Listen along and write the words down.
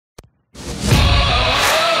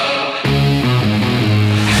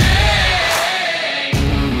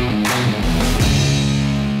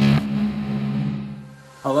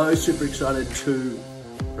super excited to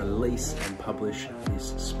release and publish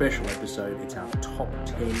this special episode. It's our top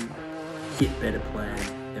 10 Get Better Plan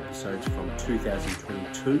episodes from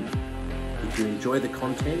 2022. If you enjoy the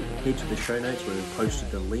content, head to the show notes where we've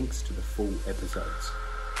posted the links to the full episodes.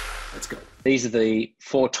 Let's go. These are the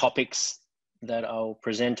 4 topics that I'll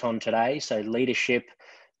present on today. So leadership,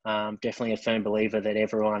 definitely a firm believer that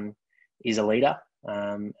everyone is a leader,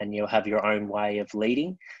 and you'll have your own way of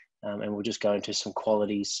leading. And we'll just go into some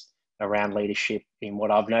qualities around leadership in what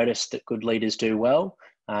I've noticed that good leaders do well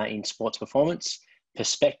in sports performance.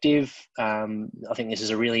 Perspective, I think this is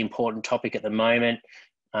a really important topic at the moment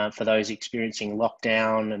for those experiencing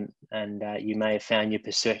lockdown, and you may have found your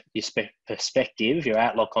perspective, your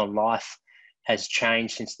outlook on life has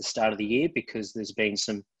changed since the start of the year because there's been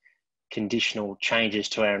some conditional changes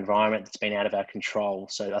to our environment that's been out of our control.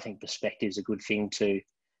 So I think perspective is a good thing to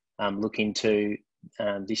look into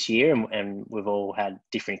this year, and we've all had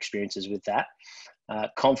different experiences with that.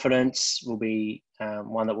 Confidence will be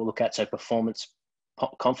one that we'll look at, so performance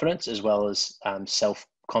confidence as well as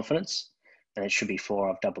self-confidence, and it should be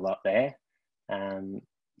 4. I've doubled up there.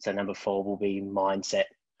 So number 4 will be mindset.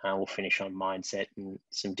 We'll finish on mindset and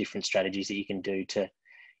some different strategies that you can do to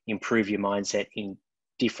improve your mindset in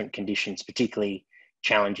different conditions, particularly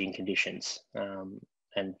challenging conditions,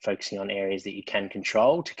 and focusing on areas that you can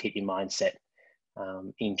control to keep your mindset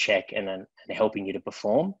in check and helping you to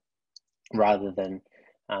perform rather than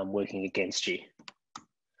working against you.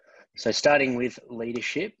 So starting with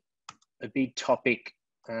leadership, a big topic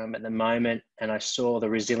at the moment, and I saw the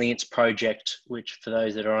Resilience Project, which for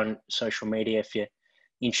those that are on social media, if you're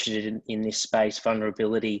interested in this space,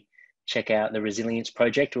 vulnerability, check out the Resilience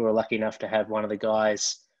Project. We were lucky enough to have one of the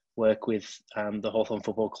guys work with the Hawthorn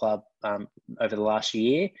Football Club over the last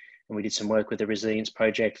year, and we did some work with the Resilience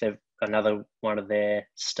Project. Another one of their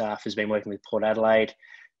staff has been working with Port Adelaide,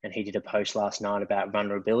 and he did a post last night about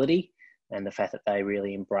vulnerability and the fact that they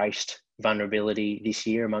really embraced vulnerability this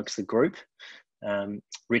year amongst the group.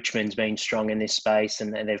 Richmond's been strong in this space,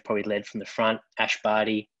 and they've probably led from the front. Ash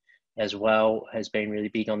Barty as well has been really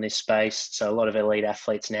big on this space. So a lot of elite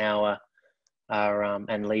athletes now are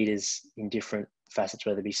and leaders in different facets,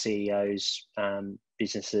 whether it be CEOs,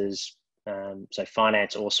 businesses, so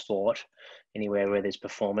finance or sport, anywhere where there's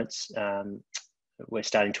performance. We're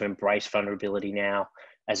starting to embrace vulnerability now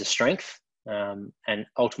as a strength. And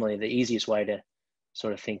ultimately the easiest way to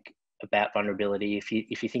sort of think about vulnerability, if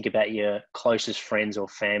you think about your closest friends or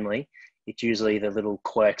family, it's usually the little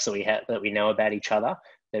quirks that we have, that we know about each other,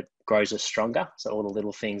 that grows us stronger. So all the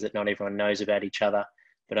little things that not everyone knows about each other,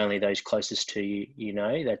 but only those closest to you, you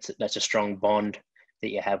know, that's a strong bond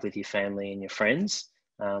that you have with your family and your friends.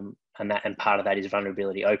 And part of that is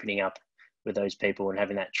vulnerability, opening up with those people and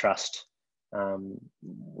having that trust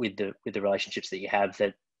with the relationships that you have,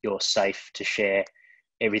 that you're safe to share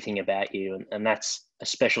everything about you. And that's a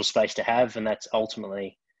special space to have. And that's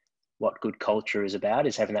ultimately what good culture is about,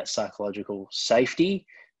 is having that psychological safety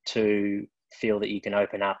to feel that you can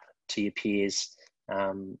open up to your peers,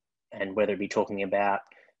 and whether it be talking about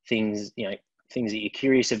things that you're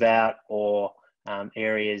curious about, or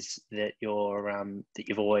areas that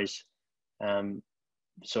you've always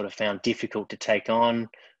sort of found difficult to take on.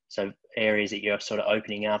 So areas that you're sort of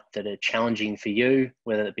opening up that are challenging for you,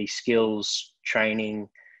 whether it be skills, training,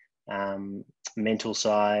 mental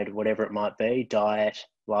side, whatever it might be, diet,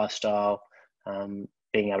 lifestyle,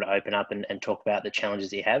 being able to open up and talk about the challenges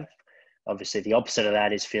that you have. Obviously, the opposite of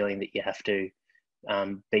that is feeling that you have to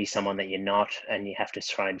be someone that you're not, and you have to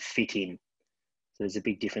try and fit in. So there's a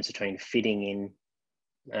big difference between fitting in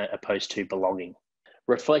opposed to belonging.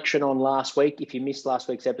 Reflection on last week. If you missed last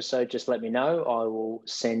week's episode, just let me know. I will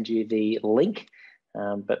send you the link.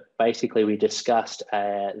 But basically, we discussed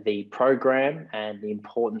the program and the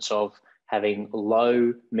importance of having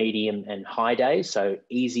low, medium, and high days. So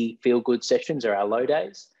easy, feel-good sessions are our low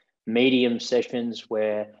days. Medium sessions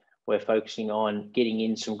where we're focusing on getting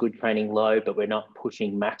in some good training low, but we're not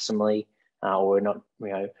pushing maximally, or we're not,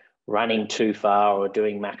 running too far or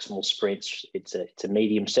doing maximal sprints. It's a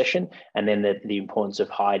medium session. And then the importance of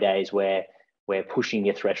high days where we're pushing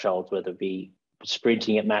your thresholds, whether it be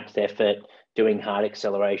sprinting at max effort, doing hard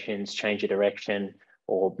accelerations, change of direction,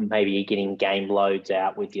 or maybe you're getting game loads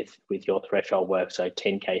out with your threshold work, so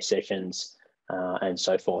 10K sessions and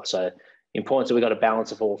so forth. So importance that we've got a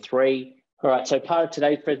balance of all 3. All right, so part of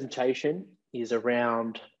today's presentation is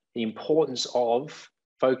around the importance of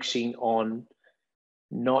focusing on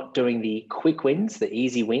not doing the quick wins, the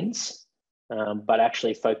easy wins, but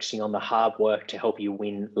actually focusing on the hard work to help you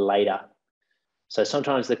win later. So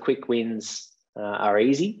sometimes the quick wins are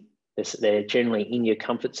easy. They're generally in your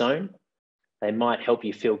comfort zone, They might help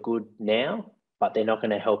you feel good now, but they're not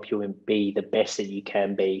going to help you and be the best that you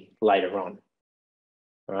can be later on.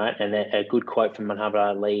 Right? And a good quote from Muhammad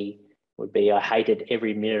Ali would be, I hated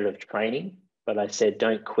every minute of training, but I said,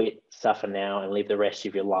 don't quit, suffer now, and live the rest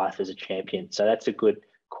of your life as a champion. So that's a good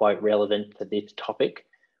quote relevant to this topic,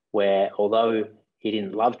 where although he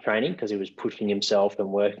didn't love training because he was pushing himself and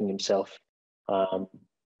working himself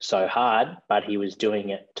so hard, but he was doing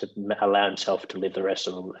it to allow himself to live the rest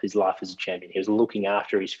of his life as a champion. He was looking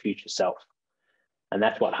after his future self. And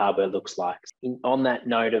that's what hard work looks like. On that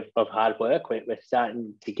note of hard work, we're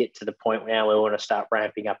starting to get to the point now where we want to start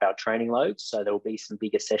ramping up our training loads. So there will be some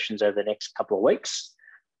bigger sessions over the next couple of weeks.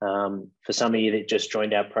 For some of you that just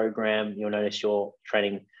joined our program, you'll notice your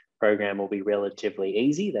training program will be relatively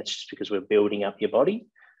easy. That's just because we're building up your body.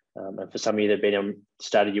 And for some of you that have been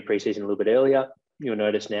started your preseason a little bit earlier, you'll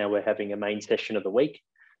notice now we're having a main session of the week.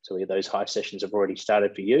 So those high sessions have already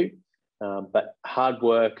started for you. But hard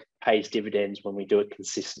work pays dividends when we do it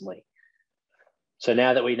consistently. So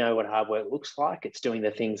now that we know what hard work looks like, it's doing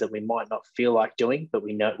the things that we might not feel like doing, but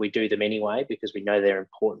we know we do them anyway because we know they're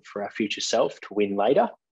important for our future self to win later.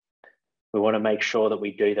 We want to make sure that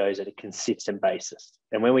we do those at a consistent basis.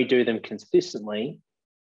 And when we do them consistently,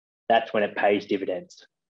 that's when it pays dividends.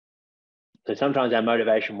 So sometimes our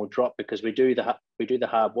motivation will drop because we do the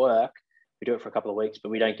hard work, we do it for a couple of weeks, but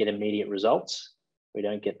we don't get immediate results. We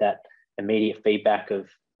don't get that immediate feedback of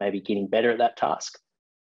maybe getting better at that task.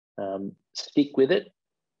 Stick with it.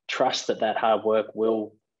 Trust that hard work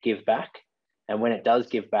will give back. And when it does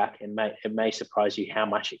give back, it may surprise you how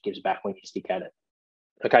much it gives back when you stick at it.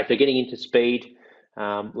 Okay, so getting into speed,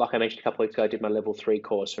 like I mentioned a couple of weeks ago, I did my level 3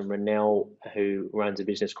 course from Renelle, who runs a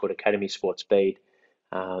business called Academy Sport Speed,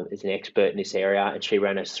 is an expert in this area, and she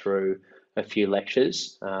ran us through a few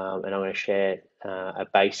lectures, and I'm going to share a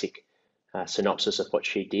basic synopsis of what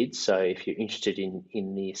she did. So if you're interested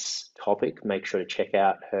in this topic, make sure to check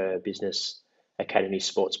out her business, Academy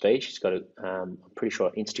Sport Speed. She's got I'm pretty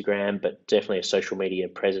sure Instagram, but definitely a social media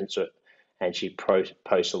presence, and she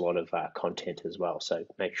posts a lot of content as well. So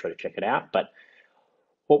make sure to check it out. But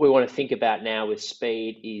what we want to think about now with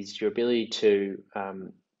speed is your ability to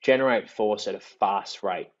generate force at a fast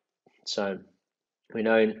rate. So we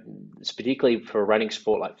know, particularly for a running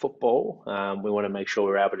sport like football, we want to make sure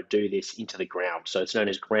we're able to do this into the ground. So it's known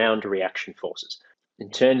as ground reaction forces. In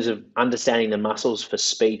terms of understanding the muscles for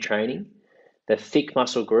speed training, the thick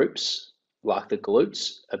muscle groups, like the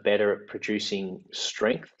glutes, are better at producing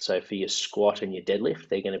strength. So for your squat and your deadlift,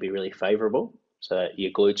 they're going to be really favorable. So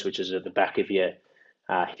your glutes, which is at the back of your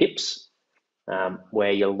hips,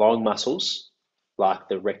 where your long muscles, like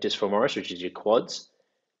the rectus femoris, which is your quads,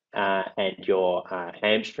 and your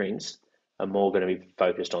hamstrings are more going to be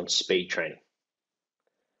focused on speed training.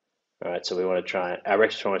 All right, so we want to try our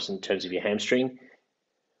rectus femoris in terms of your hamstring.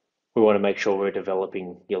 We want to make sure we're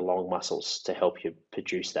developing your long muscles to help you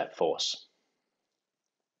produce that force.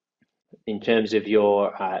 In terms of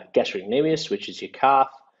your gastrocnemius, which is your calf,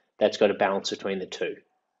 that's got a balance between the two.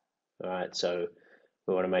 All right, so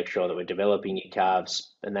we want to make sure that we're developing your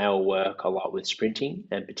calves, and they will work a lot with sprinting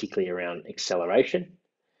and particularly around acceleration.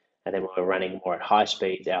 And then when we're running more at high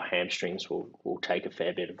speeds, our hamstrings will take a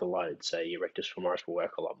fair bit of the load. So your rectus femoris will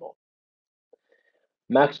work a lot more.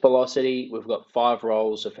 Max velocity, we've got 5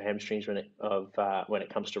 roles of hamstrings when it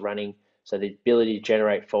comes to running. So the ability to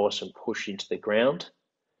generate force and push into the ground.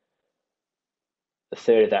 The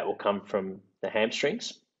third of that will come from the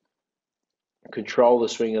hamstrings. Control the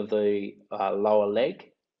swing of the lower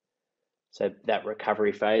leg. So that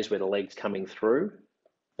recovery phase where the leg's coming through.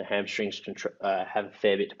 The hamstrings have a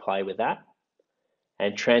fair bit to play with that,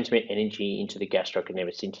 and transmit energy into the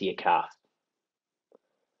gastrocnemius, into your calf.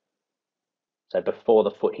 So before the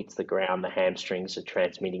foot hits the ground, the hamstrings are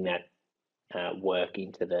transmitting that work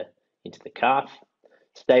into the calf,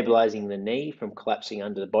 stabilizing the knee from collapsing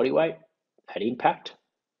under the body weight at impact,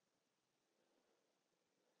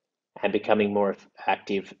 and becoming more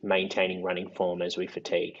active, maintaining running form as we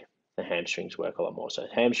fatigue. The hamstrings work a lot more. So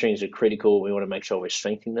hamstrings are critical. We want to make sure we're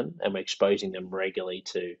strengthening them and we're exposing them regularly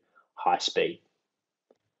to high speed.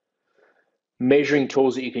 Measuring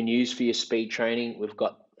tools that you can use for your speed training. We've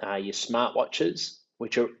got your smartwatches,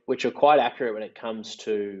 which are quite accurate when it comes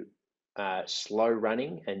to slow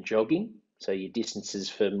running and jogging. So your distances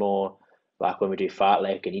for more like when we do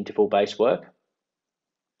fartlek and interval-based work.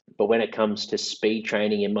 But when it comes to speed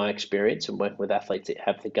training, in my experience, and working with athletes that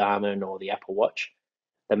have the Garmin or the Apple Watch,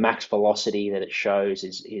 the max velocity that it shows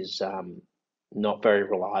is not very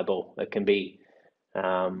reliable. It can be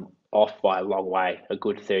off by a long way, a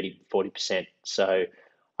good 30-40%. So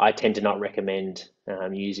I tend to not recommend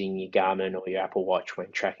using your Garmin or your Apple Watch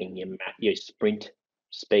when tracking your sprint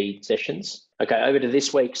speed sessions. Okay, over to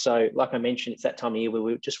this week. So like I mentioned, it's that time of year where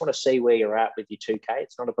we just want to see where you're at with your 2K.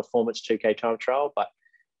 It's not a performance 2K time trial, but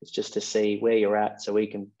it's just to see where you're at so we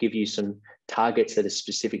can give you some targets that are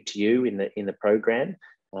specific to you in the program.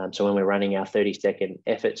 So when we're running our 30-second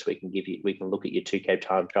efforts, we can look at your 2K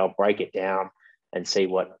time trial, break it down, and see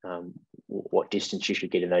what distance you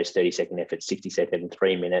should get in those 30-second efforts, 60-second,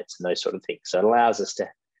 3 minutes, and those sort of things. So it allows us to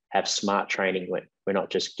have smart training when we're not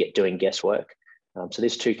just doing guesswork. So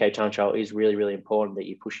this 2K time trial is really, really important that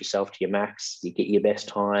you push yourself to your max, you get your best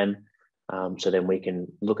time. So then we can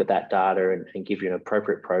look at that data and give you an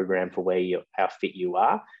appropriate program for how fit you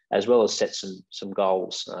are, as well as set some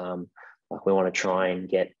goals. Like we want to try and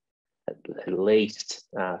get at least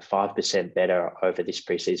 5% better over this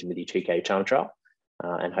preseason with your 2K time trial,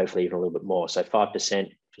 and hopefully even a little bit more. So 5%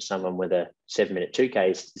 for someone with a 7-minute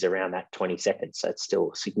 2K is around that 20 seconds. So it's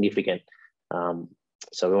still significant.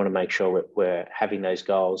 So we want to make sure we're having those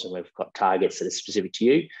goals and we've got targets that are specific to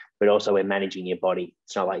you, but also we're managing your body.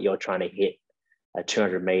 It's not like you're trying to hit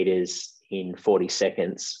 200 meters in 40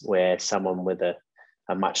 seconds where someone with a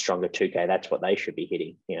much stronger 2K, that's what they should be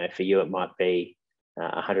hitting. For you, it might be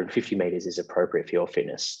 150 meters is appropriate for your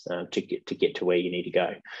fitness to get to where you need to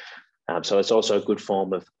go. So it's also a good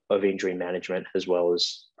form of injury management as well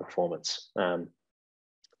as performance. And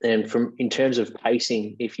in terms of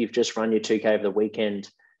pacing, if you've just run your 2K over the weekend,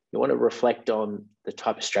 you want to reflect on the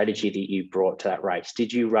type of strategy that you brought to that race.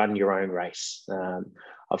 Did you run your own race?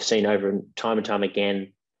 I've seen over time and time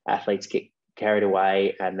again, athletes get carried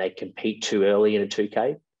away and they compete too early in a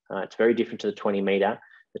 2K. It's very different to the 20 meter.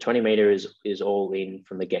 The 20 meter is all in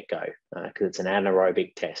from the get-go because it's an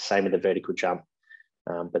anaerobic test, same with the vertical jump.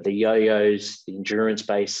 But the yo-yos, the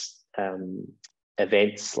endurance-based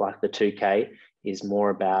events like the 2K is more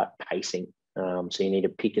about pacing. So you need to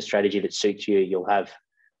pick a strategy that suits you. You'll have,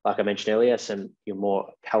 like I mentioned earlier, your more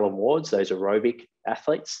Callum Wards, those aerobic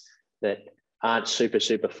athletes that aren't super,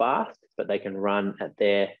 super fast, but they can run at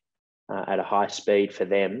a high speed for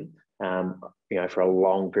them, for a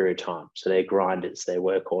long period of time. So they're grinders, they're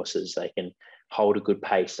workhorses, they can hold a good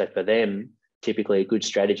pace. So for them, typically a good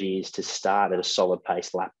strategy is to start at a solid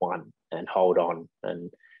pace lap one and hold on.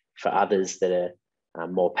 And for others that are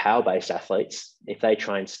more power-based athletes, if they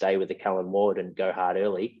try and stay with the Callum Ward and go hard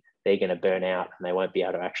early, they're going to burn out and they won't be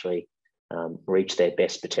able to actually reach their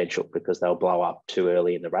best potential because they'll blow up too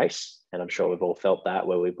early in the race. And I'm sure we've all felt that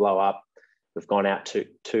where we blow up, we've gone out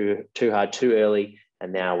too hard, too early,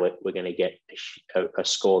 and now we're going to get a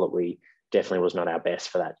score that we definitely was not our best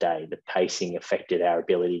for that day. The pacing affected our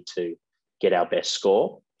ability to get our best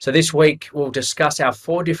score. So this week we'll discuss our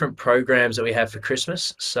 4 different programs that we have for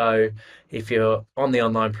Christmas. So if you're on the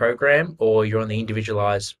online program or you're on the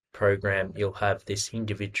individualized program, you'll have this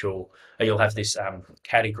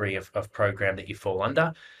category of program that you fall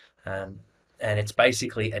under. And it's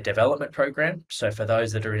basically a development program. So for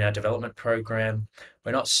those that are in our development program,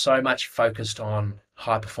 we're not so much focused on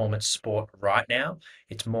high performance sport right now.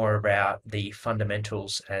 It's more about the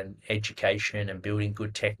fundamentals and education and building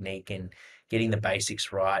good technique and getting the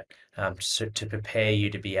basics right to prepare you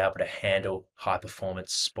to be able to handle high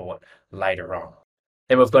performance sport later on.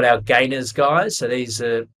 Then we've got our gainers guys. So these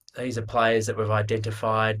are players that we've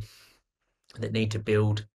identified that need to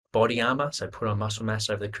build body armor, so put on muscle mass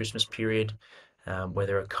over the Christmas period,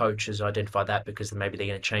 whether a coach has identified that because maybe they're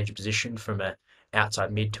going to change a position from an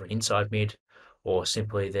outside mid to an inside mid, or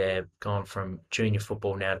simply they're gone from junior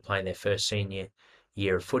football now to playing their first senior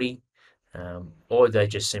year of footy, or they're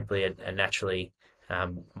just simply a naturally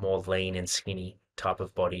more lean and skinny type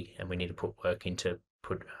of body, and we need to put work into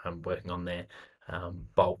working on their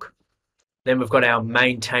bulk. Then we've got our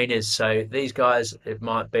maintainers. So these guys, it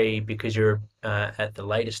might be because you're at the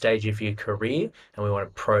later stage of your career and we want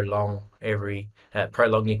to prolong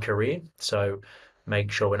your career. So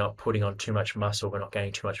make sure we're not putting on too much muscle, we're not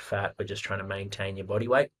gaining too much fat, we're just trying to maintain your body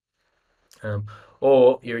weight.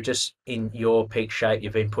 Or you're just in your peak shape,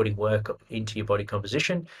 you've been putting work into your body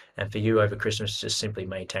composition, and for you over Christmas, just simply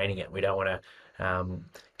maintaining it. We don't want to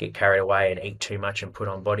get carried away and eat too much and put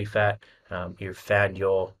on body fat. You've found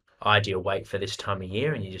your ideal weight for this time of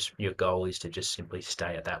year, and your goal is to just simply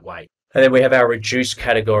stay at that weight. And then we have our reduced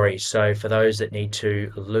category. So for those that need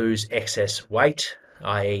to lose excess weight,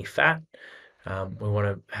 i.e. fat, we want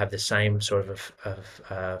to have the same sort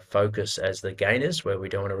of focus as the gainers, where we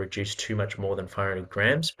don't want to reduce too much more than 500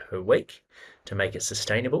 grams per week to make it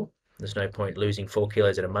sustainable. There's no point losing 4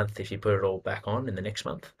 kilos in a month if you put it all back on in the next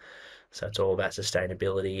month. So it's all about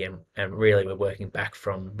sustainability, and really we're working back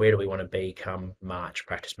from where do we want to be come March,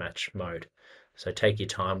 practice match mode. So take your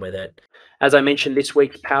time with it. As I mentioned, this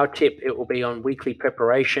week's power tip, it will be on weekly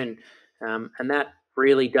preparation. And that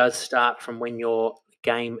really does start from when your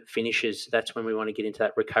game finishes. That's when we want to get into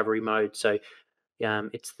that recovery mode. So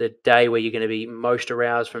it's the day where you're going to be most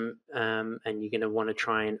aroused from, and you're going to want to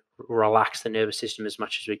try and relax the nervous system as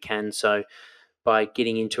much as we can. So by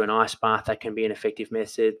getting into an ice bath, that can be an effective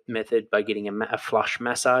method by getting a flush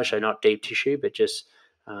massage, so not deep tissue, but just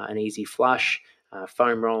an easy flush,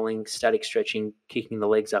 foam rolling, static stretching, kicking the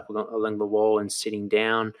legs up along the wall and sitting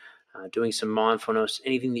down, doing some mindfulness,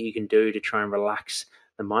 anything that you can do to try and relax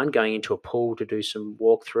the mind, going into a pool to do some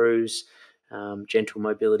walkthroughs, gentle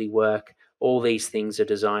mobility work. All these things are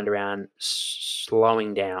designed around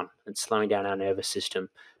slowing down our nervous system,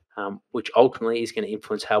 which ultimately is going to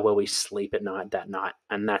influence how well we sleep at night that night.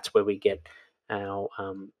 And that's where we get our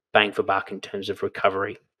bang for buck in terms of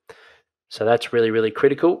recovery. So that's really, really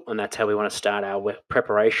critical. And that's how we want to start our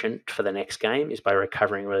preparation for the next game, is by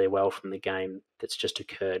recovering really well from the game that's just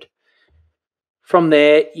occurred. From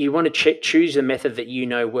there, you want to choose a method that you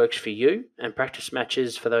know works for you, and practice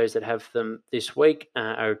matches for those that have them this week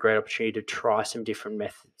are a great opportunity to try some different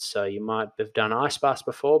methods. So you might have done ice baths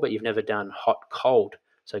before, but you've never done hot cold.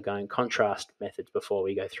 So going contrast methods before,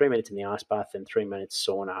 we go 3 minutes in the ice bath and 3 minutes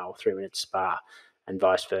sauna or 3 minutes spa, and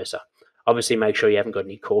vice versa. Obviously, make sure you haven't got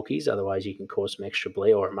any corkies, otherwise you can cause some extra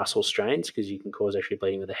bleed or muscle strains, because you can cause actually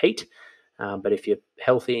bleeding with the heat. But if you're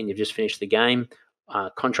healthy and you've just finished the game,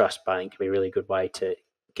 contrast bathing can be a really good way to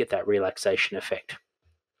get that relaxation effect.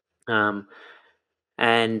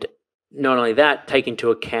 And not only that, take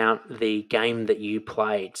into account the game that you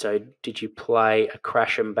played. So did you play a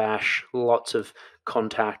crash and bash, lots of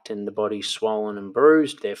contact and the body's swollen and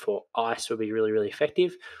bruised, therefore ice would be really, really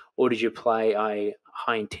effective? Or did you play a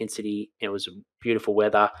high intensity, it was beautiful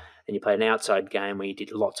weather, and you played an outside game where you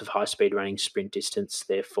did lots of high speed running, sprint distance,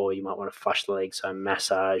 therefore you might want to flush the legs, so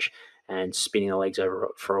massage and spinning the legs over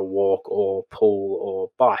for a walk or pool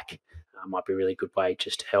or bike might be a really good way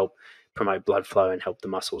just to help promote blood flow and help the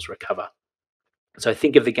muscles recover. So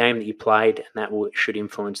think of the game that you played, and that should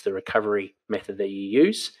influence the recovery method that you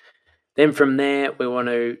use. Then from there, we want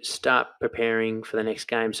to start preparing for the next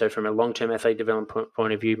game. So from a long-term athlete development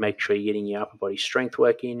point of view, make sure you're getting your upper body strength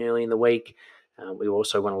work in early in the week. We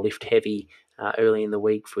also want to lift heavy early in the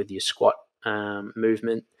week with your squat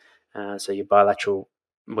movement. So your bilateral,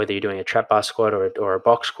 whether you're doing a trap bar squat or a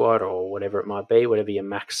box squat or whatever it might be, whatever your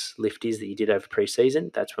max lift is that you did over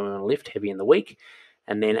pre-season, that's when we want to lift heavy in the week.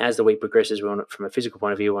 And then as the week progresses, we want to, from a physical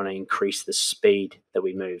point of view, we want to increase the speed that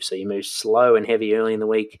we move. So you move slow and heavy early in the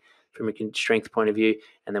week from a strength point of view,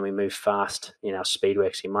 and then we move fast in our speed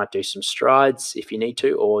work. So you might do some strides if you need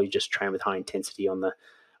to, or you just train with high intensity on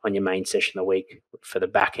your main session of the week for the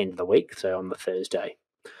back end of the week, so on the Thursday.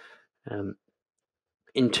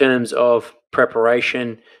 In terms of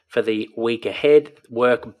preparation for the week ahead,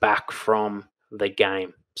 work back from the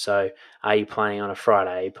game. So are you playing on a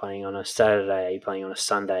Friday? Are you playing on a Saturday? Are you playing on a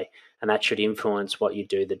Sunday? And that should influence what you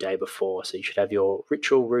do the day before. So you should have your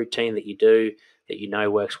ritual routine that you do that you know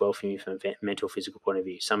works well for you from a mental, physical point of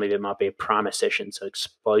view. Some of it might be a primer session, so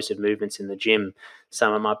explosive movements in the gym.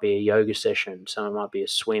 Some it might be a yoga session. Some it might be a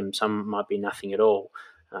swim. Some might be nothing at all.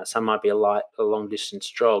 Some might be a long distance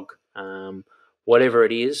jog. Whatever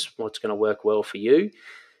it is, what's going to work well for you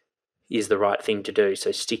is the right thing to do.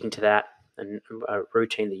 So sticking to that and a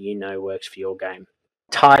routine that you know works for your game.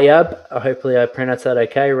 Tayyab, hopefully I pronounced that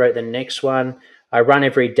okay, wrote the next one. I run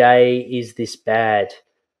every day. Is this bad?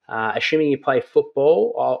 Assuming you play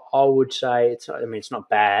football, I would say it's not. I mean, it's not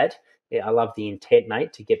bad. Yeah, I love the intent,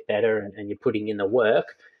 mate, to get better, and you're putting in the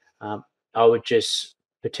work. I would just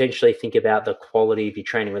potentially think about the quality of your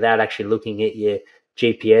training without actually looking at your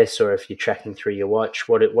GPS, or if you're tracking through your watch.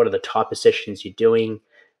 What are the type of sessions you're doing?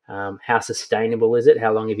 How sustainable is it?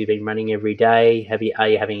 How long have you been running every day? Are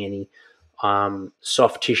you having any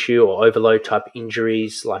soft tissue or overload type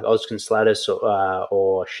injuries like osteoarthritis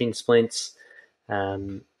or shin splints,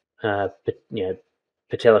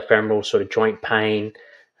 patellofemoral sort of joint pain.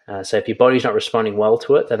 So if your body's not responding well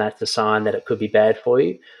to it, then that's a sign that it could be bad for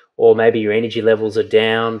you. Or maybe your energy levels are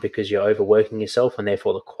down because you're overworking yourself, and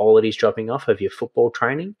therefore the quality is dropping off of your football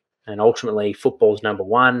training. And ultimately, football's number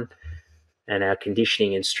one, and our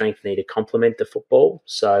conditioning and strength need to complement the football.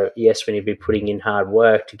 So yes, we need to be putting in hard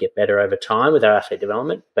work to get better over time with our athlete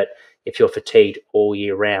development. But if you're fatigued all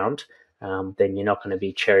year round, then you're not going to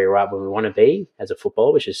be cherry ripe when we want to be as a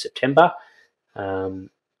footballer, which is September. And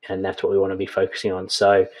that's what we want to be focusing on.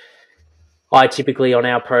 So I typically on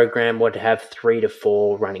our program would have 3 to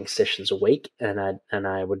 4 running sessions a week, and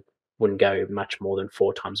I wouldn't go much more than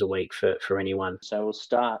 4 times a week for anyone. So we'll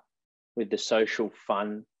start with the social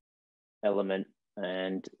fun element.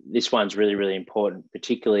 And this one's really, really important,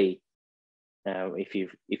 particularly if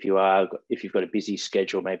you've got a busy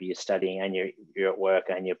schedule, maybe you're studying and you're at work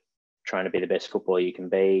and you're trying to be the best footballer you can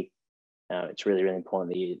be. It's really, really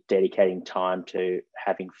important that you're dedicating time to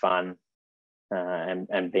having fun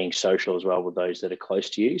and being social as well with those that are close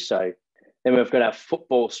to you. So then we've got our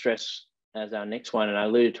football stress as our next one, and I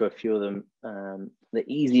alluded to a few of them. The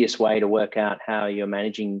easiest way to work out how you're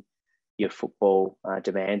managing your football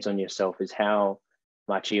demands on yourself is how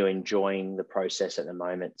much are you enjoying the process at the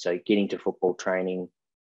moment. So getting to football training,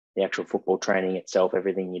 the actual football training itself,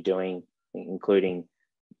 everything you're doing, including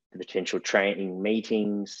the potential training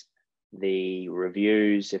meetings, the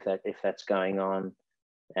reviews, if that's going on,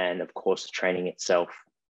 and of course the training itself.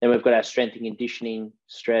 Then we've got our strength and conditioning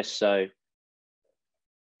stress. So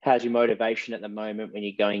how's your motivation at the moment when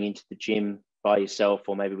you're going into the gym by yourself,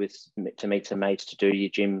 or maybe to meet some mates to do your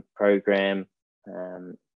gym program?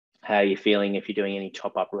 How are you feeling if you're doing any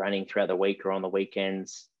top-up running throughout the week or on the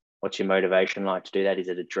weekends? What's your motivation like to do that? Is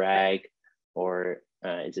it a drag, or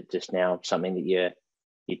is it just now something that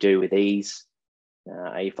you do with ease?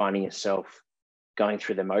 Are you finding yourself going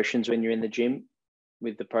through the motions when you're in the gym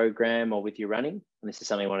with the program or with your running? And this is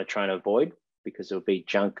something I want to try and avoid, because it'll be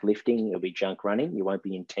junk lifting, it'll be junk running. You won't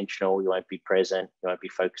be intentional, you won't be present, you won't be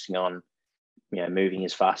focusing on moving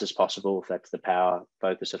as fast as possible if that's the power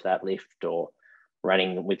focus of that lift, or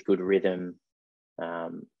running with good rhythm.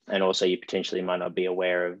 And also you potentially might not be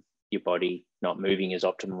aware of your body not moving as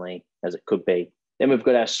optimally as it could be. Then we've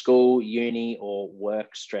got our school, uni, or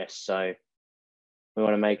work stress. So we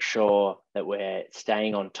want to make sure that we're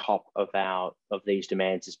staying on top of these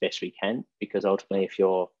demands as best we can, because ultimately if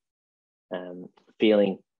you're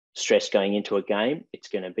feeling stress going into a game, it's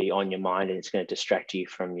going to be on your mind and it's going to distract you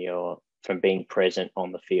from being present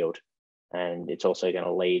on the field. And it's also going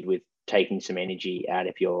to lead with taking some energy out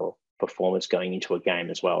of your performance going into a game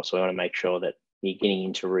as well. So we want to make sure that you're getting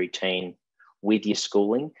into routine with your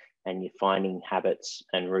schooling and you're finding habits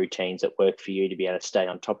and routines that work for you to be able to stay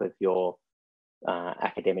on top of your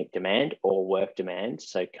academic demand or work demand.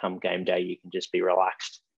 So come game day, you can just be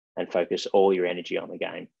relaxed and focus all your energy on the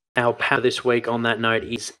game. Our power this week on that note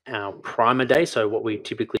is our primer day. So what we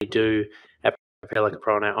typically do at Prepare Like a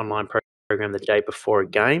Pro on our online program the day before a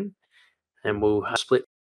game, and we'll split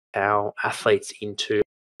our athletes into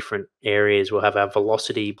different areas. We'll have our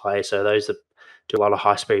velocity players, so those that do a lot of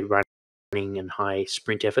high-speed running and high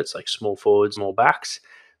sprint efforts, like small forwards, small backs.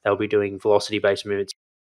 They'll be doing velocity-based movements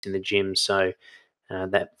in the gym. So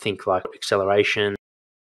that think like accelerations,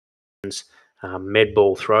 med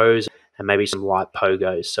ball throws, and maybe some light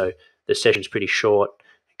pogos. So the session's pretty short.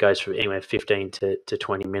 It goes from anywhere 15 to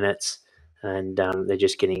 20 minutes, and they're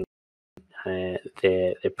just getting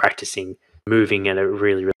they're practicing moving at a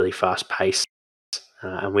really, really fast pace.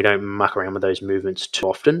 And we don't muck around with those movements too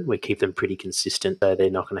often. We keep them pretty consistent, so they're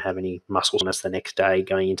not going to have any muscle soreness the next day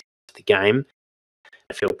going into the game.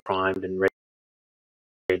 They feel primed and ready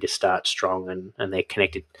to start strong, and they're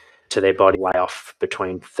connected to their body way off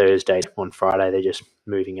between Thursday and Friday. They're just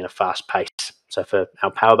moving at a fast pace. So for our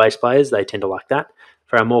power-based players, they tend to like that.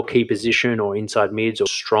 For our more key position or inside mids or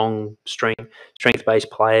strong strength-based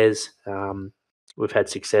players, we've had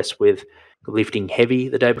success with lifting heavy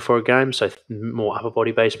the day before a game, so more upper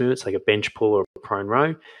body-based movements like a bench pull or a prone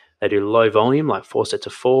row. They do low volume, like 4 sets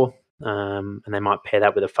of 4, and they might pair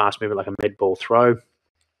that with a fast movement like a med ball throw,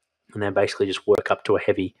 and then basically just work up to a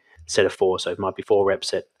heavy set of 4. So it might be 4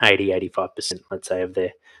 reps at 80-85%, let's say, of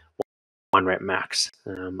their 1 rep max,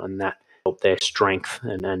 and that help their strength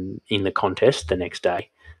and in the contest the next day.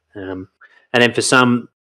 And then for some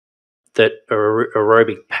that are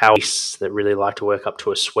aerobic powers that really like to work up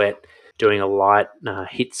to a sweat, doing a light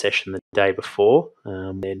hit session the day before,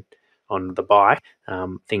 then on the bike,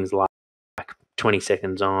 things like 20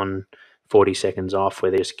 seconds on, 40 seconds off,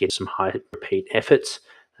 where they just get some high repeat efforts.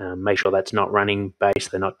 Make sure that's not running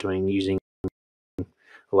based. They're not using a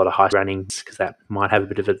lot of high runnings, because that might have a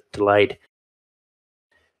bit of a delayed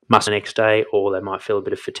muscle next day, or they might feel a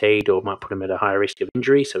bit of fatigue, or might put them at a higher risk of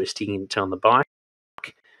injury. So we're sticking to on the bike.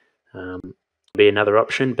 Be another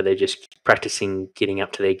option, but they're just practicing getting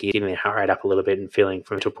up to their gear, getting their heart rate up a little bit, and feeling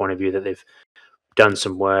from a point of view that they've done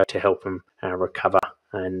some work to help them recover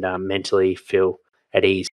and mentally feel at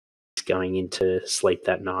ease going into sleep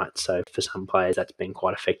that night. So for some players, that's been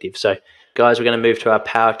quite effective. So guys, we're going to move to our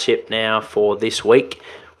power tip now for this week,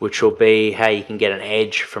 which will be how you can get an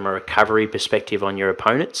edge from a recovery perspective on your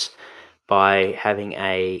opponents by having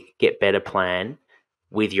a get better plan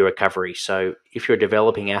with your recovery. So if you're a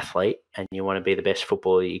developing athlete and you want to be the best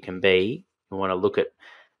footballer you can be, you want to look at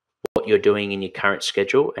what you're doing in your current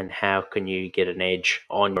schedule and how can you get an edge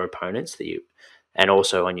on your opponents and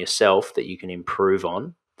also on yourself that you can improve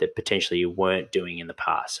on that potentially you weren't doing in the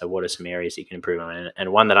past. So what are some areas that you can improve on?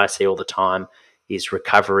 And one that I see all the time is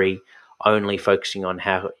recovery, only focusing on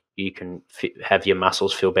how you can have your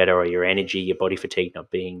muscles feel better or your energy, your body fatigue not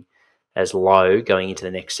being as low going into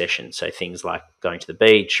the next session. So things like going to the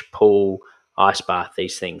beach, pool, ice bath,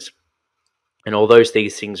 these things. And although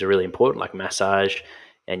these things are really important, like massage,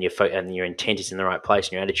 and your intent is in the right place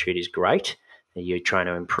and your attitude is great, and you're trying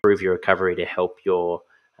to improve your recovery to help your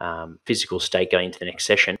physical state going into the next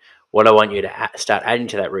session, what I want you to start adding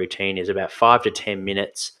to that routine is about 5 to 10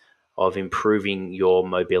 minutes of improving your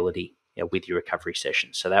mobility, with your recovery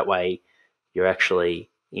session. So that way you're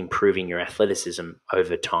actually improving your athleticism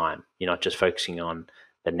over time. You're not just focusing on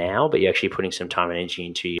the now, but you're actually putting some time and energy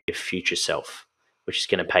into your future self, which is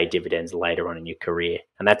going to pay dividends later on in your career.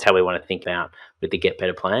 And that's how we want to think about with the Get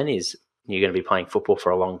Better plan is you're going to be playing football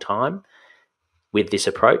for a long time with this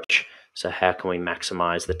approach. So how can we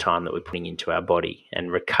maximize the time that we're putting into our body?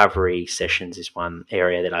 And recovery sessions is one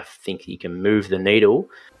area that I think you can move the needle.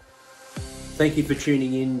 Thank you for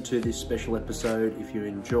tuning in to this special episode. If you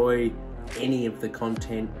enjoy any of the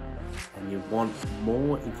content and you want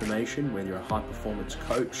more information, whether you're a high performance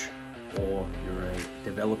coach or you're a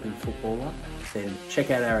developing footballer, then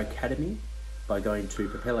check out our academy by going to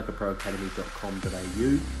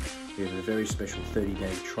preparelikeaproacademy.com.au. We have a very special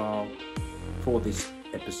 30-day trial for this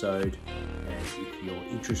episode, and if you're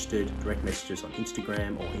interested, direct messages on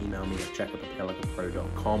Instagram or email me at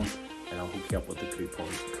jack@preparelikeapro.com and I'll hook you up with the coupon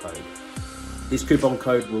code. This coupon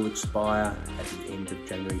code will expire at the end of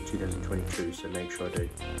January 2022, so make sure to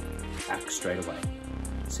act straight away.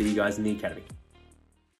 See you guys in the academy.